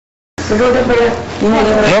y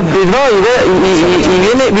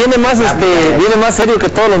viene más serio que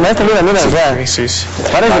todos los maestros, mira, o sea, Sí.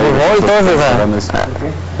 parece por favor y todo eso,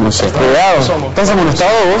 no sé, cuidado, ¿estás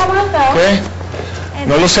amonestado vos? ¿Qué?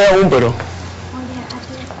 No lo sé aún, pero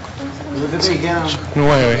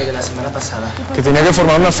 9. De la semana pasada. Que tenía que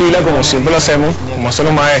formar una fila como siempre lo hacemos, como hacen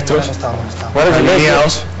los maestros,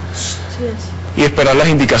 alineados, y esperar las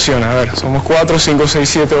indicaciones. A ver, somos 4, 5, 6,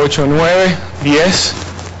 7, 8, 9, 10,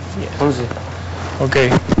 11. Ok.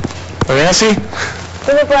 ¿Está bien así?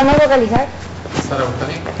 ¿Cómo podemos localizar?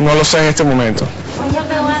 No lo sé en este momento.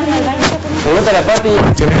 Pregúntale a papi.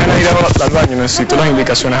 ¿Tienes ganas de ir al baño? Necesito las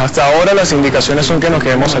indicaciones. Hasta ahora las indicaciones son que nos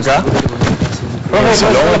quedemos acá. En el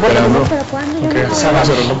salón esperando. ¿Pero cuándo yo Okay. no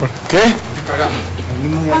 ¿Qué?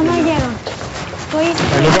 ¿Cuándo llegan?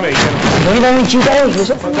 Es lo que me dijeron. ¿No iba mi chica de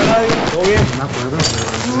eso? ¿Todo bien? No, a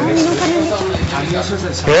mí nunca me han dicho.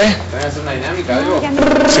 ¿Qué?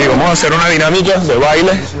 Sí, vamos a hacer una dinámica de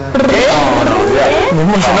baile. ¿Qué? No,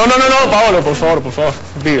 Pablo, por favor,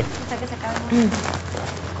 pido.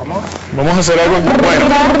 ¿Cómo? Vamos a hacer algo bueno.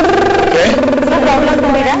 ¿Qué?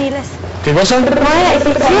 ¿Qué cosa? Ok,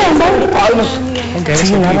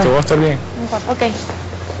 todo va a estar bien. Ok.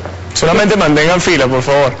 Solamente mantengan fila, por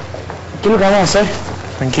favor. ¿Qué es lo que vamos a hacer?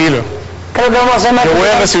 Tranquilo. ¿Qué es lo que vamos a hacer, maestro? Yo voy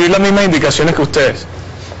a recibir las mismas indicaciones que ustedes.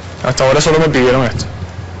 Hasta ahora solo me pidieron esto.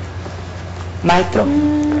 Maestro,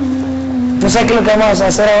 ¿no sabes qué es lo que vamos a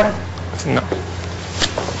hacer ahora?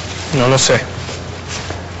 No lo sé.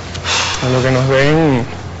 A lo que nos den...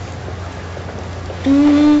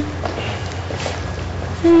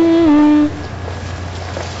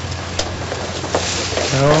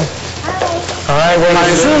 Ay, bueno,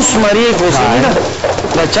 Jesús, María y José, mira,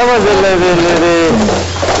 las chavas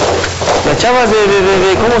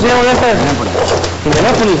 ¿cómo se llaman estas?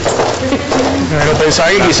 Indianápolis. Pero pensaba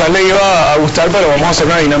que quizás le iba a gustar, pero vamos a hacer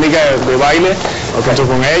una dinámica de baile junto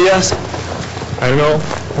con ellas. I don't know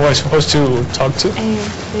who I'm supposed to talk to.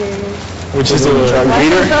 Which is the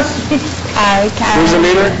leader? Who's the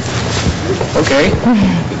leader? Okay.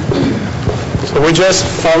 So we just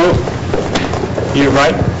follow you,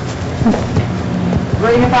 right? Oh,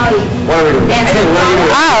 do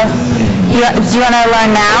you want to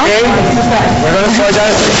learn now? Okay. We're going to try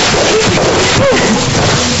that.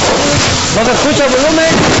 ¿No se escucha el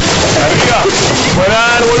volumen? Arriba.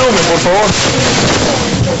 Fuera el volumen, por favor.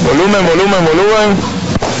 Volumen.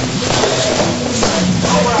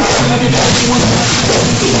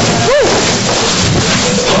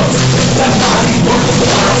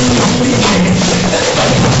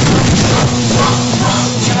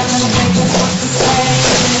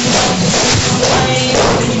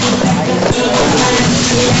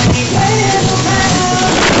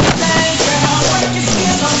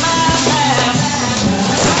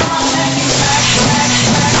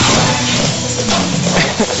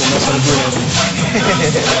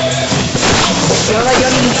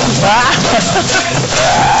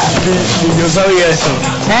 Yo sabía eso.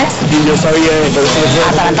 Y yo sabía eso.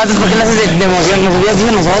 Entonces, ¿por qué le haces de emoción? Nos hubieras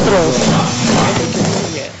dicho nosotros.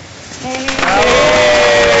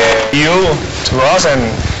 You to us and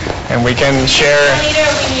we can share. Leader,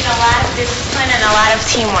 we need a lot of discipline and a lot of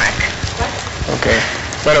teamwork. Okay.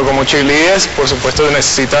 Bueno, como cheerleaders, por supuesto,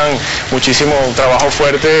 necesitan muchísimo trabajo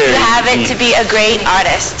fuerte. You have it to be a great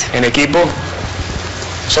artist. En equipo.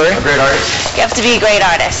 Sorry? A great artist. You have to be a great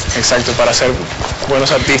artist. Exacto, para ser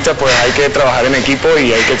buenos artistas pues hay que trabajar en equipo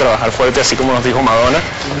y hay que trabajar fuerte, así como nos dijo Madonna.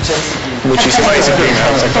 Muchísima disciplina,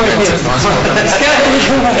 exactamente.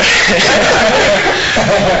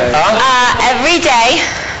 Every day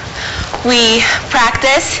we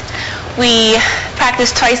practice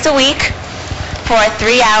twice a week for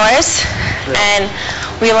 3 hours, and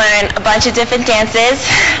we learn a bunch of different dances,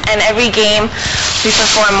 and every game we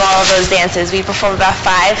perform all of those dances. We perform about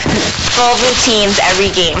 5 full routines every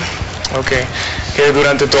game. Okay. Que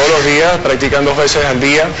durante todos los días practican 2 veces al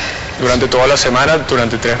día, durante toda la semana,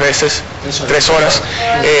 durante 3 veces, 3 horas,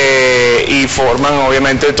 y forman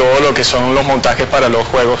obviamente todo lo que son los montajes para los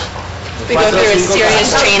juegos. We go through a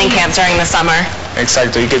serious training camp during the summer.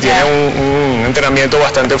 Exacto, y que tienen un entrenamiento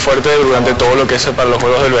bastante fuerte durante todo lo que es para los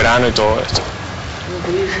juegos del verano y todo esto.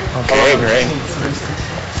 Okay, great.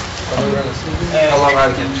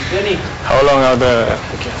 How long are the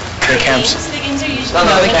camps? The games are usually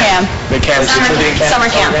The camp. The camps. summer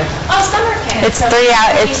camp. Oh, summer camp. It's 3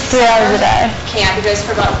 hours. It's 3 hours a day. Camp. It goes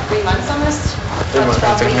for about 3 months almost. 3 months,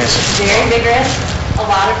 3 meses. It's very vigorous. A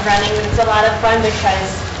lot of running. It's a lot of fun because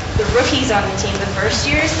the rookies on the team, the first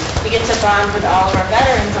years, we get to bond with all of our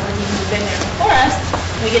veterans on the team who've been there before us.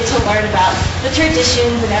 We get to learn about the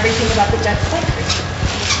traditions and everything about the Dutch flag crew.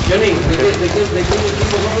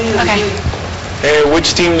 Okay.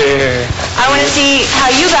 Which team? I want to see how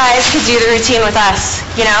you guys could do the routine with us,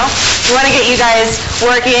 you know? We want to get you guys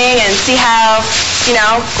working and see how, you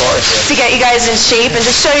know, to get you guys in shape and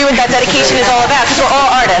just show you what that dedication is all about, because we're all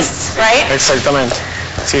artists, right? Exactamente.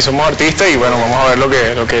 Sí, somos artistas y bueno, vamos a ver lo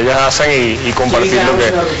que ellas hacen y compartir lo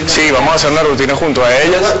que... Sí, vamos a hacer una rutina junto a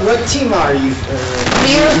ellas. What team are you?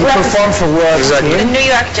 You perform for what Exactly. The New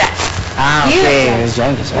York Jets. Ah, okay. It's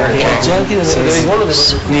Yankees. Yankees.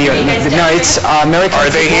 New York. No, it's American. Are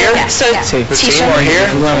they here? Yeah, so Sí. The team are here?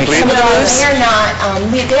 Complete? They're not.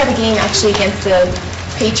 They have a game actually against the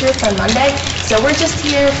Patriots on Monday, so we're just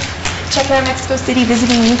here checking out Mexico City,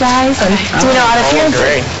 visiting you guys, and doing a lot of Oh, appearances.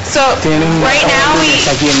 great. So right now we're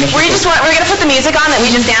gonna put the music on that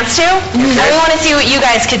we just danced to, and we want to see what you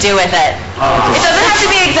guys could do with it. It doesn't have to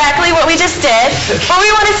be exactly what we just did, but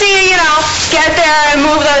we want to see you know get there and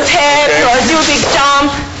move those hips or do a big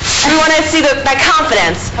jump. We want to see that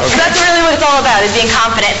confidence. So that's really what it's all about, is being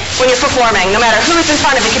confident when you're performing, no matter who's in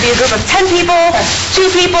front of it. It could be a group of 10 people,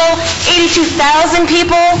 2 people, 82,000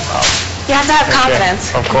 people. You have to have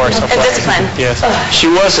confidence. Of course. And discipline. Yes. She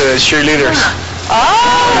was a cheerleader. Oh!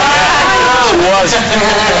 She was.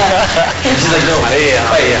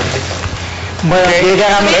 Well, Okay. Maybe we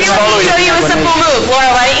can show you a simple move.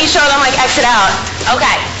 Laura, why don't you show them like exit out?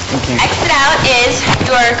 Okay. Exit out is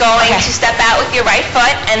you're going to step out with your right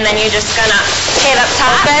foot, and then you're just gonna hit up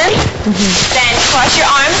top, then cross your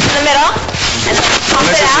arms in the middle, and then pump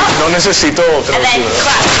it out, No necesito otra. and then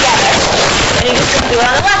clap together. And you just do it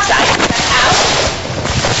on the left side. Step out,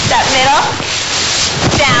 step middle,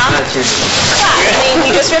 down, clap. And then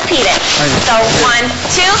you just repeat it. So 1,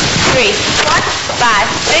 2, 3, 4, 5,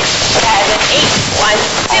 6, 7, 8. 1,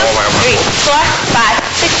 2, 3, 4, 5,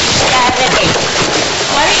 6, 7, 8.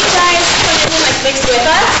 Why don't you guys come in and like mix with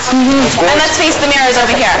us? And let's face the mirrors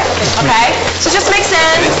over here. Okay? So just mix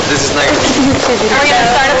in. This is nice. And we're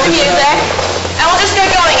gonna start up the music. And we'll just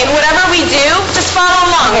get going. And whatever we do, just follow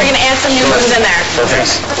along. We're gonna add some new moves in there.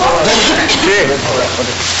 Perfect.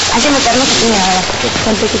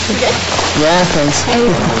 Yeah, thanks.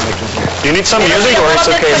 You need some music or it's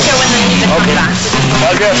okay? Quicker when the music comes on.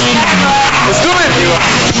 Okay. Let's do it.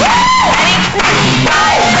 Ready?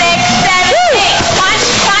 5, 6, 7, 8. Punch,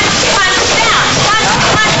 punch, punch, down. Punch,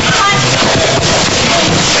 punch, punch.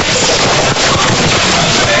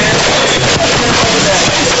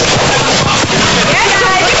 Yeah,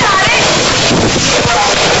 guys, you got it.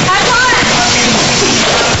 Have fun.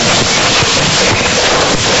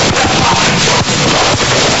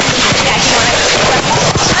 Yeah, you want it.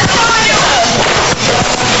 Let's go on your move.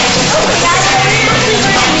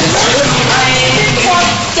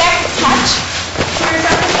 Step, touch. Here's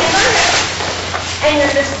our hammer. And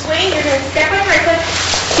you're going to swing. You're going to step over it.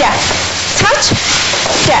 Step, touch,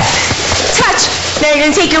 step, touch. Now you're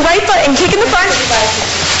going to take your right foot and kick in the front.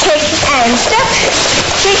 Kick and step.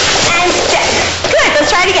 Kick and step. Good. Let's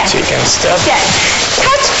try it again. Kick and step. Step,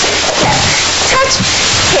 touch, step, touch.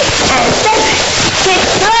 Kick and step. Kick.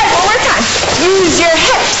 Good. One more time. Use your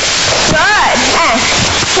hips. Good. And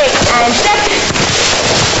kick and step.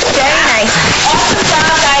 Very nice. Awesome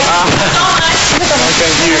job, guys. Thank you so much.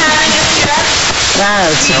 Thank you. For having us here. Ah,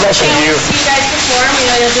 it's a pleasure. Thank you. See you guys perform. We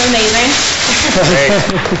know you'll do amazing. Hey.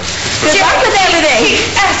 Good luck with everything.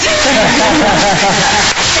 Thank you.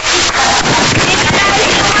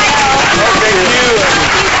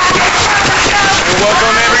 You're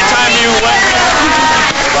welcome every time you went.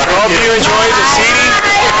 I hope you enjoyed the city.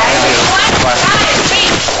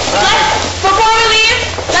 Before we leave,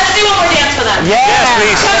 let's do one more dance for them. Yeah. Yes,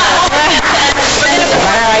 please. Come on.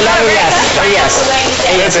 Van a bailar ellas.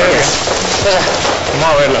 Ellas.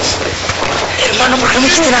 Vamos a verlas. Hermano, ¿por qué no me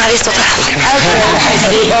dijiste nada de esto?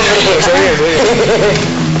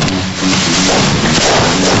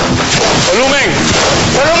 Volumen.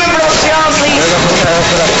 Volumen, producción, please.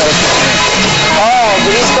 Oh,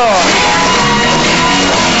 listo.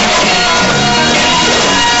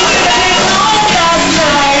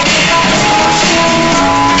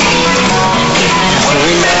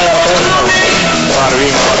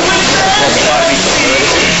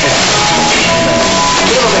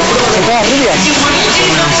 ¿Está Rubia?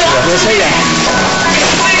 ¿Es ella?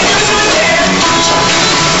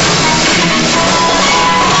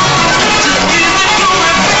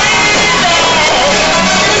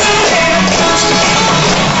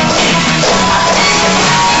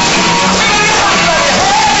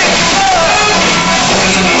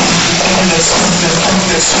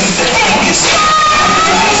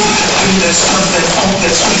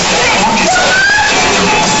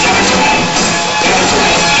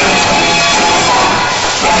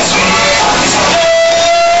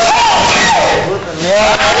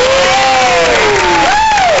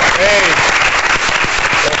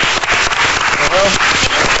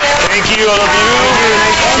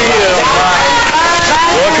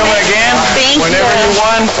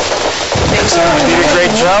 did a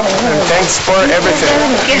great job, and thanks for everything.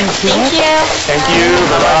 Thank you. Thank you,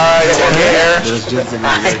 bye-bye, take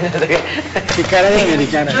care. Qué cara de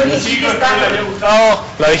americana. No,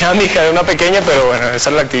 la dinámica de una pequeña, pero bueno, esa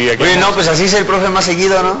es la actividad que... Oye, no, pues así es el profe más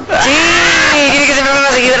seguido, ¿no? Sí, tiene que ser profe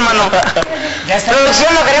más seguido, hermano.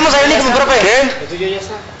 Producción, lo queremos a él como profe. ¿Qué?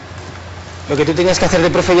 ¿Lo que tú tengas que hacer de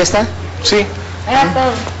profe ya está? Sí.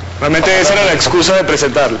 Realmente esa era la excusa de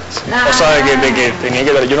presentarles. O sea, de que tenía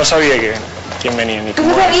que dar. Yo no sabía quién venía ni ¿Tú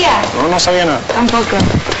cómo no era. sabías? No sabía nada. Tampoco.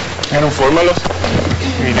 Eran fórmalos.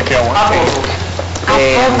 Y vine aquí a aguantar.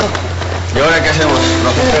 ¿Y ahora qué hacemos?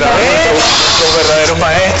 Los verdaderos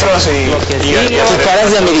maestros y Sus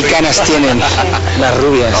caras de americanas tienen, las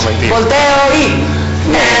rubias. No, mentira. Volteo y...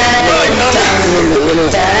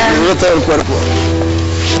 Bueno, todo el cuerpo.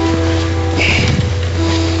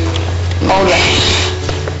 Hola.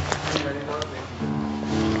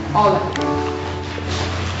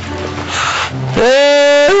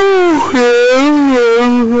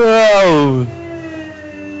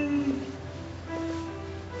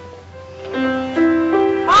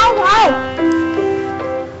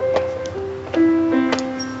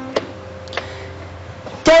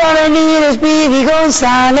 Ya va a venir Speedy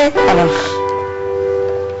González. Ah, no.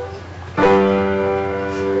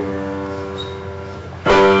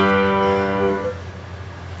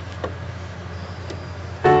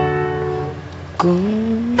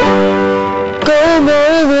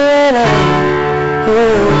 Como era.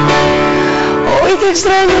 Hoy te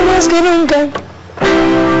extraño más que nunca.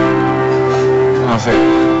 No sé.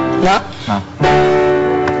 ¿No? No.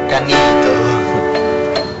 Canito.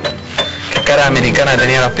 Qué cara americana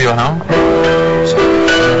tenían los pibos, ¿no?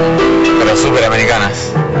 Pero súper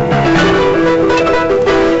americanas.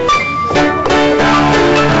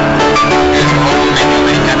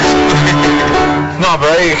 No,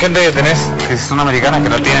 pero hay gente que tenés que son americanas que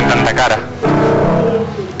no tienen tanta cara.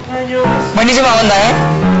 Buenísima onda, ¿eh?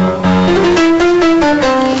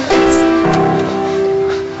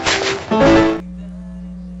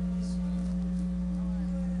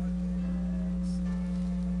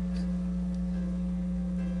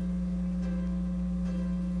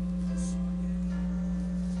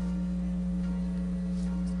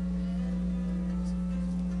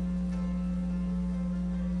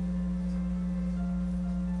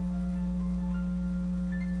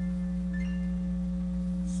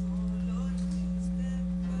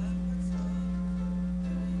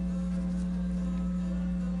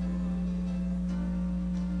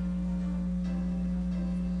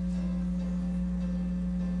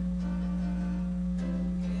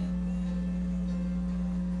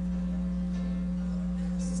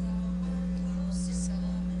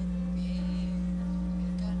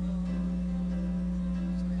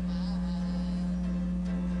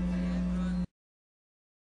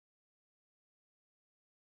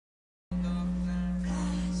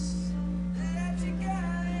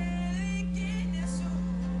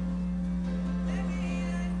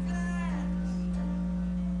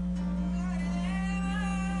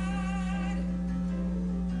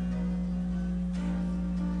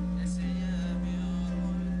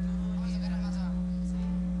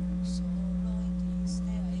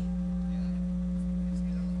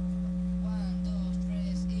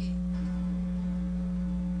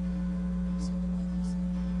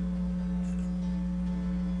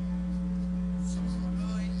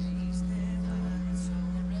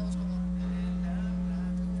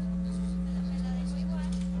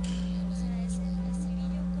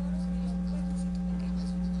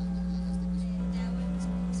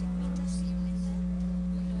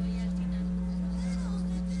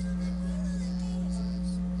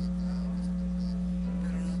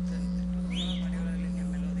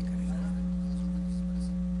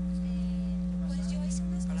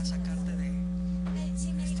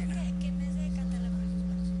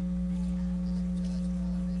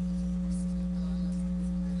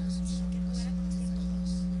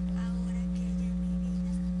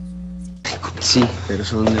 Sí, pero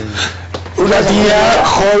son de... Una tía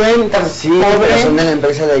joven, Sí, pero pobre. son de la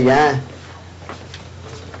empresa de allá.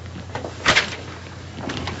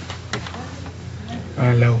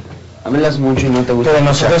 Hablas mucho y no te gusta.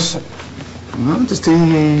 Pero escuchar. nosotros... No, te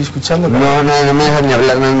estoy escuchando. No, no me dejas ni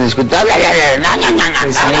hablar, no me escuchas.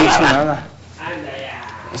 Pues no he dicho nada.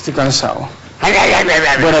 Estoy cansado.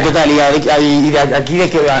 Bueno, ¿qué tal? ¿Y de aquí de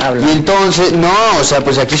qué hablas? Y entonces, no, o sea,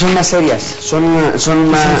 pues aquí son más serias. Son ¿Qué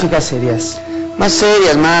más... significa serias? Más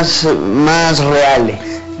serias, más reales.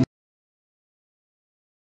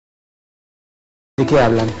 ¿De qué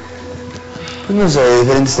hablan? Pues no sé, de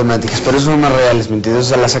diferentes temáticas, pero son más reales, ¿me entiendes? O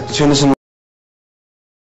sea, las actuaciones son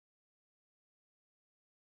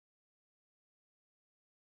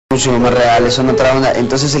mucho más real, es una otra onda.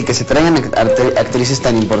 Entonces el que se traigan actrices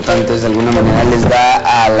tan importantes de alguna manera les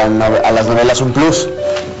da a las novelas un plus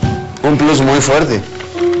muy fuerte.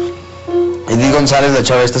 Edith González, la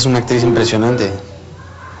chava esta, es una actriz impresionante,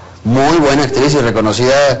 muy buena actriz y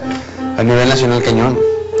reconocida a nivel nacional cañón.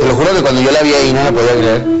 Te lo juro que cuando yo la vi ahí no la podía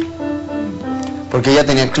creer, porque ella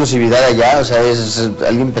tenía exclusividad allá, o sea, es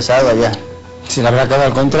alguien pesado allá. Se le habrá acabado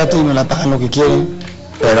el contrato y no la pagan lo que quieren.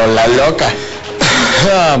 Pero la loca.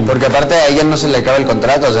 Porque aparte a ella no se le acaba el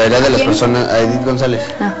contrato, o sea, era de las personas, a Edith González.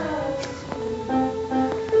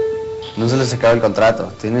 No se les acaba el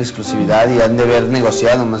contrato, tiene exclusividad y han de haber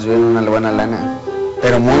negociado más bien una buena lana.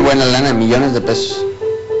 Pero muy buena lana, millones de pesos.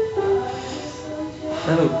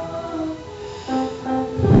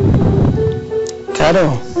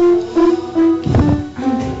 Claro.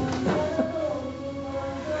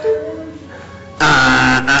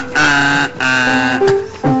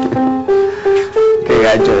 Qué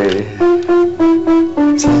gacho eres.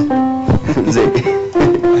 Sí. Sí.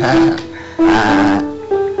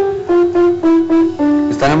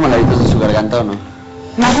 ¿Están amoladitos de su garganta o no?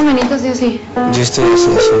 Más o menos sí o sí. Yo estoy así.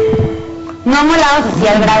 No amolados así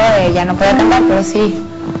al grado de ya no puedo cantar, pero sí.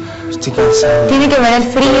 Estoy cansado. Tiene que ver el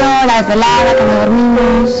frío, la desvelada, que no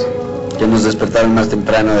dormimos. Que nos despertaron más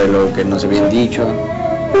temprano de lo que nos habían dicho.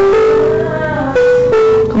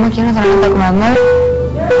 ¿Cómo que nos levanta como a las 9?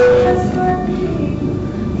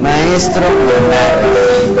 Maestro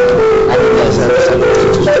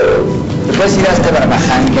 ¿te puedes ir a este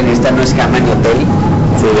Barbaján, que esta no es cama ni hotel?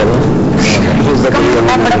 Sí, ¿verdad?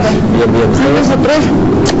 Bien. Nosotros,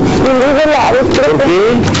 en luz de lados, ¿Por qué?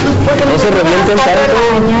 ¿No se revientan tanto?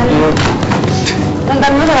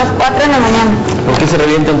 Cantamos a las 4 de la mañana. ¿Por qué se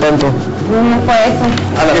revientan tanto? No fue eso.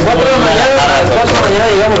 A las 4 de la mañana,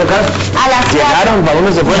 llegamos acá. A las 4. Llegaron, ¿para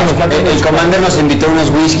dónde se fueron? El commander nos invitó unos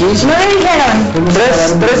whiskies. No me dijeron.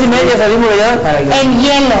 3:30 salimos de allá. En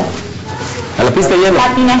hielo. A la pista de hielo.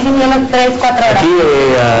 Patinaje en hielo 3-4 horas. Aquí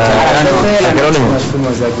a Jerónimo.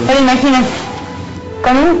 Pero imagínate,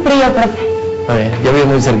 con un frío, profe. Yo vivo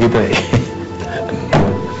muy cerquita de ahí.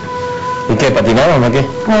 ¿Y qué, patinaban o qué?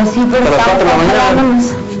 Pues sí, pero A las 4 de la mañana. estábamos.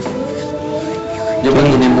 Yo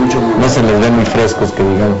patiné mucho. No se les ven muy frescos, que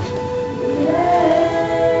digamos.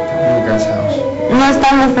 Muy cansados. No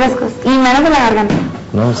estamos frescos, y menos de la garganta.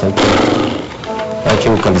 No, pues hay que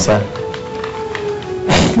vocalizar.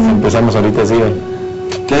 Empezamos ahorita así, ¿eh?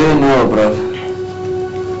 ¿Qué hay de nuevo, profe?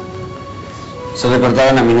 Se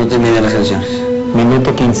recortaron a minuto y medio las canciones.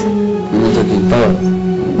 Minuto 15. Minuto 15. Todo.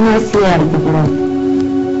 No es cierto, pero...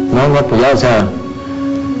 No, pues ya, o sea...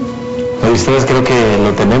 Ustedes creo que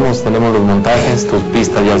lo tenemos los montajes, tu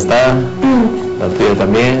pista ya está, la tuya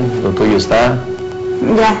también, lo tuyo está,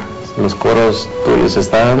 Ya. los coros tuyos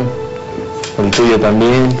están, el tuyo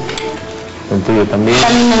también, el tuyo también.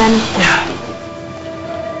 También me dan.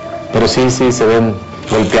 Pero sí, se ven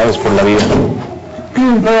golpeados por la vida.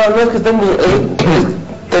 No es que estemos...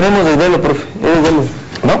 tenemos desvelo, profe, es desvelo.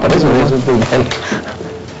 No, para eso es desvelo.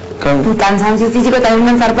 Un cansancio físico, también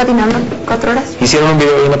me estar patinando 4 horas. ¿Hicieron un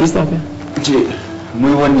video en la pista o qué? Sí,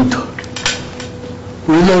 muy bonito.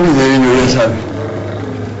 Muy navideño, ya saben.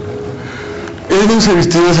 Él se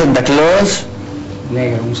vistió de Santa Claus.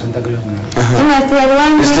 Negro, un Santa Claus. Y me estoy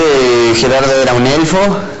ayudando. Gerardo era un elfo.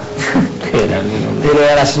 Él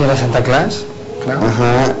era la señora Santa Claus. Claro.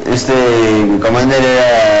 Ajá. Commander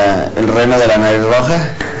era el reno de la nariz roja.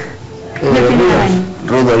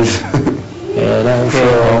 Rudolf. Era el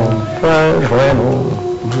reno.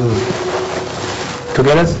 ¿Tú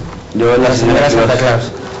qué eras? Yo la señora Santa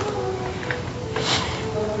Claus.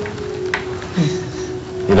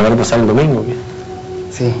 ¿Y la van a pasar el domingo? ¿Qué?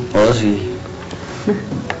 Sí. Oh, sí.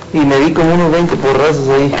 Y me di como unos 20 porrazos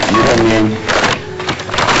ahí. Yo también.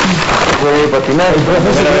 Puede patinar. El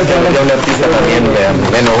profesor que un artista también,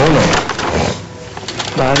 menos uno.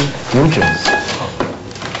 Vale. Muchos.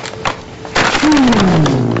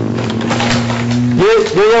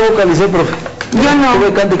 Yo ya vocalicé, profe. Yo no.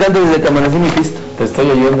 Estuve cante desde que amanecí mi pista. Te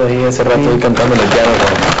estoy oyendo ahí hace rato, ahí cantando en el piano.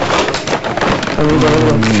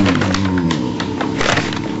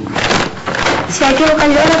 Si hay que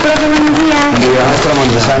vocalizar, profe, buenos días. Maestro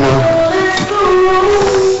Montesano.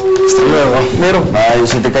 Hasta luego. Mero. Ay,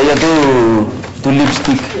 se te cayó tu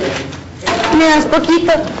lipstick. Me das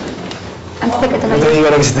poquito. Antes de que te No te vayas. digo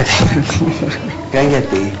ahora que se te cae.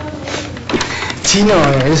 Cállate. Chino,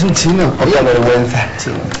 eres un chino. Poca vergüenza.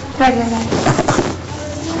 Chino. Gracias.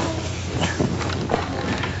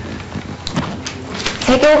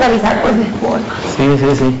 Si hay que vocalizar, por favor.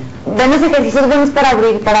 Sí. Danos ejercicios buenos para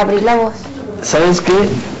abrir la voz. ¿Sabes qué?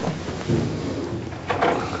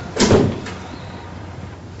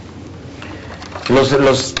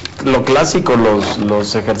 Lo clásico,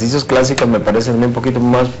 los ejercicios clásicos me parecen un poquito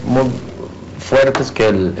muy fuertes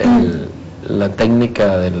que la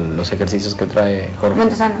técnica de los ejercicios que trae Jorge.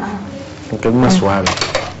 Montesano. Que es más suave.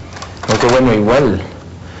 Aunque bueno, igual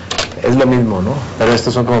es lo mismo, ¿no? Pero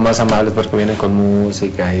estos son como más amables porque vienen con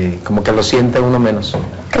música y como que lo siente uno menos.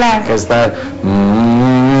 Claro. Que está...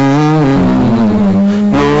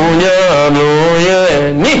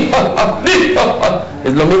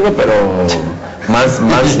 Es lo mismo, pero más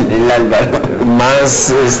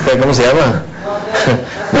 ¿cómo se llama?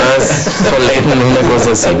 Más solemne, una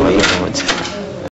cosa así.